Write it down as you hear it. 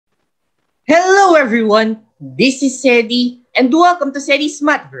everyone, this is Cedie and welcome to Cedie's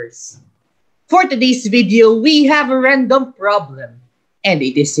Mathverse. For today's video, we have a random problem and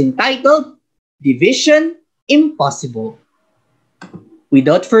it is entitled Division Impossible.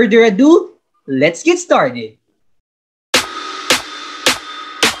 Without further ado, let's get started.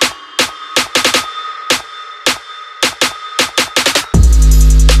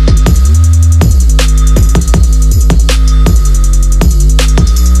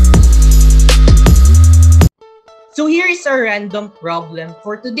 So here is a random problem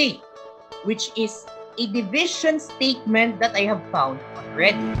for today, which is a division statement that I have found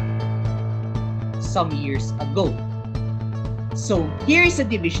already some years ago. So here is a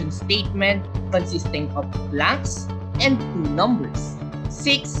division statement consisting of blanks and two numbers,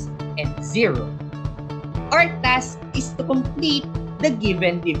 6 and 0. Our task is to complete the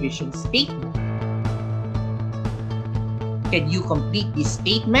given division statement. Can you complete this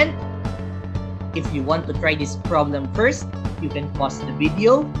statement? If you want to try this problem first, you can pause the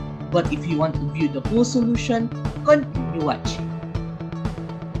video. But if you want to view the full solution, continue watching.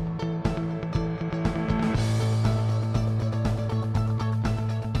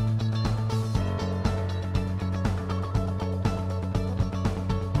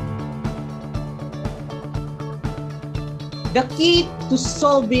 The key to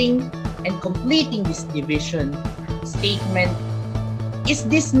solving and completing this division statement is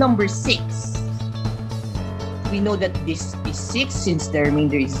this number 6. We know that this is 6 since the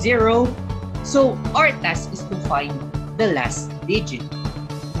remainder is 0. So our task is to find the last digit.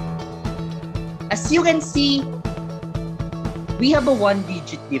 As you can see, we have a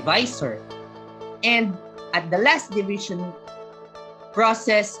 1-digit divisor. And at the last division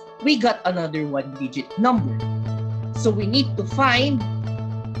process, we got another 1-digit number. So we need to find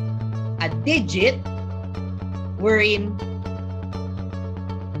a digit wherein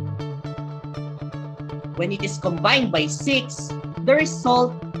when it is combined by 6, the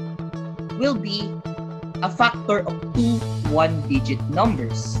result will be a factor of two 1-digit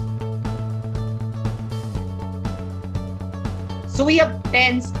numbers. So we have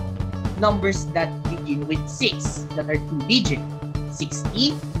 10 numbers that begin with 6 that are 2-digit.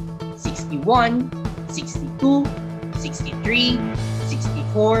 60, 61, 62, 63,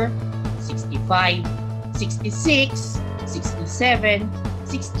 64, 65, 66, 67,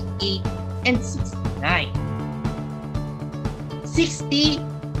 68, and 69.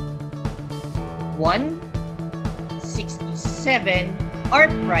 61, 67 are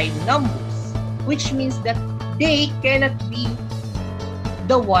prime numbers, which means that they cannot be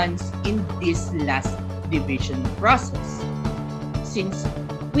the ones in this last division process, since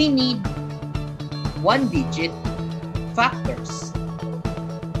we need 1-digit factors.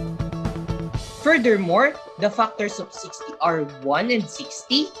 Furthermore, the factors of 60 are 1 and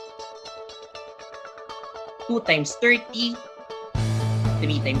 60, 2 times 30,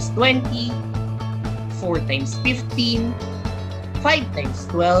 3 times 20, 4 times 15, 5 times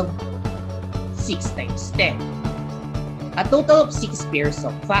 12, 6 times 10. A total of 6 pairs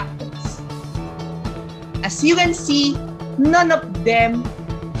of factors. As you can see, none of them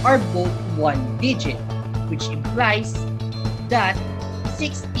are both 1-digit, which implies that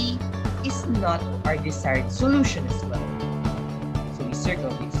 60 is not our desired solution as well. So we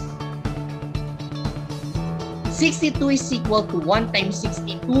circle this. 62 is equal to 1 times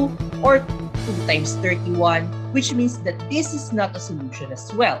 62 or 2 times 31, which means that this is not a solution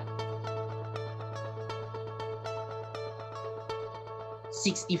as well.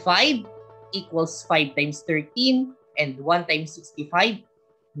 65 equals 5 times 13 and 1 times 65,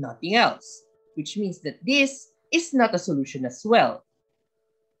 nothing else, which means that this is not a solution as well.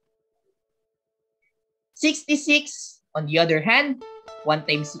 66, on the other hand, 1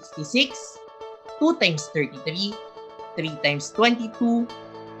 times 66, 2 times 33, 3 times 22,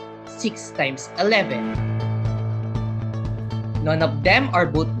 6 times 11. None of them are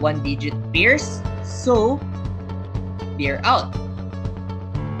both 1-digit pairs, so they're out.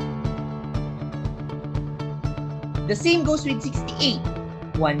 The same goes with 68.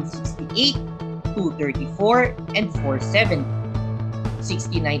 168, 234, and 470.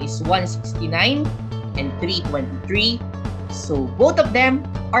 69 is 169 and 323, so both of them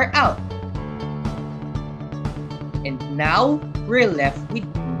are out. And now, we're left with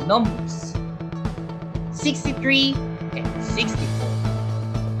two numbers, 63 and 64.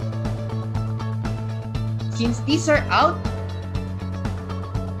 Since these are out,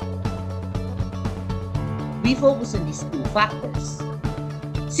 we focus on these two factors.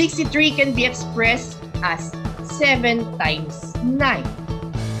 63 can be expressed as 7 times 9.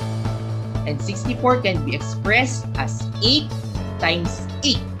 And 64 can be expressed as 8 times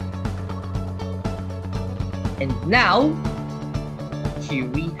 8. And now, here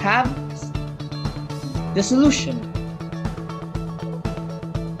we have the solution.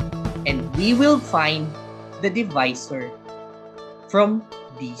 And we will find the divisor from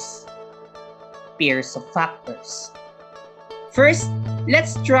these pairs of factors. First,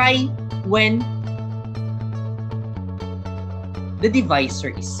 let's try when the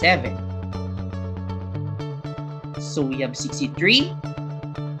divisor is 7. So we have 63.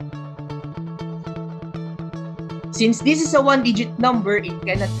 Since this is a one-digit number, it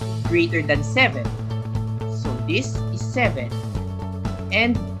cannot be greater than 7. So this is 7.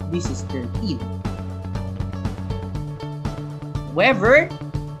 And this is 13. However,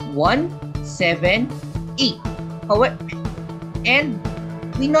 1, 7, 8. However, and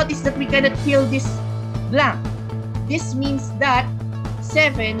we notice that we cannot fill this blank. This means that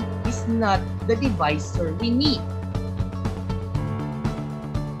 7 is not the divisor we need.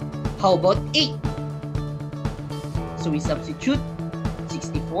 How about 8? So we substitute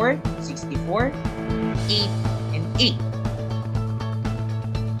 64, 64, 8, and 8.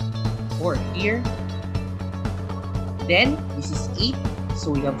 4 here. Then, this is 8, so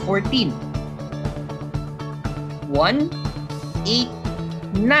we have 14. 1, 8,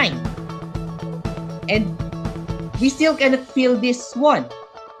 9. And we still cannot fill this 1,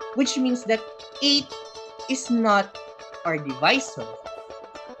 which means that 8 is not our divisor.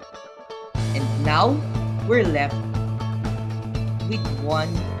 And now, we're left with one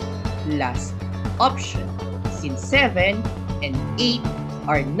last option. Since 7 and 8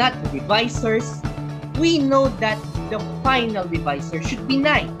 are not the divisors, we know that the final divisor should be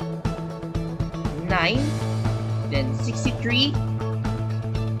 9. 9, then 63.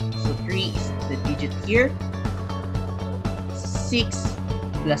 So 3 is the digit here. 6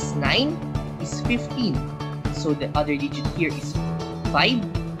 plus 9 is 15. So the other digit here is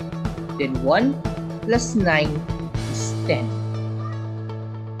 5. Then 1 plus 9 is 10.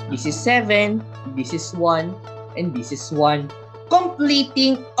 This is 7, this is 1, and this is 1,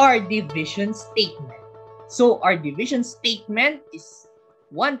 completing our division statement. So our division statement is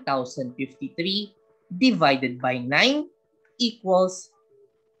 1053 divided by 9 equals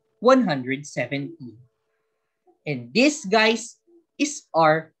 117. And this, guys, is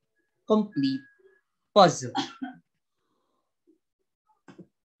our complete puzzle.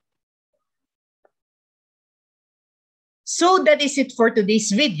 So that is it for today's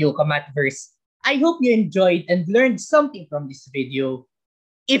video, ka-Mathverse. I hope you enjoyed and learned something from this video.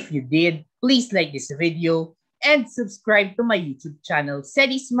 If you did, please like this video and subscribe to my YouTube channel,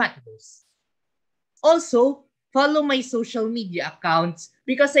 Cedie's Mathverse. Also, follow my social media accounts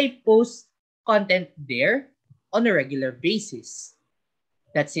because I post content there on a regular basis.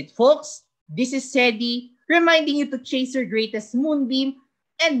 That's it, folks. This is Cedie, reminding you to chase your greatest moonbeam,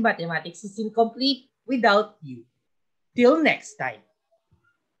 and mathematics is incomplete without you. Till next time.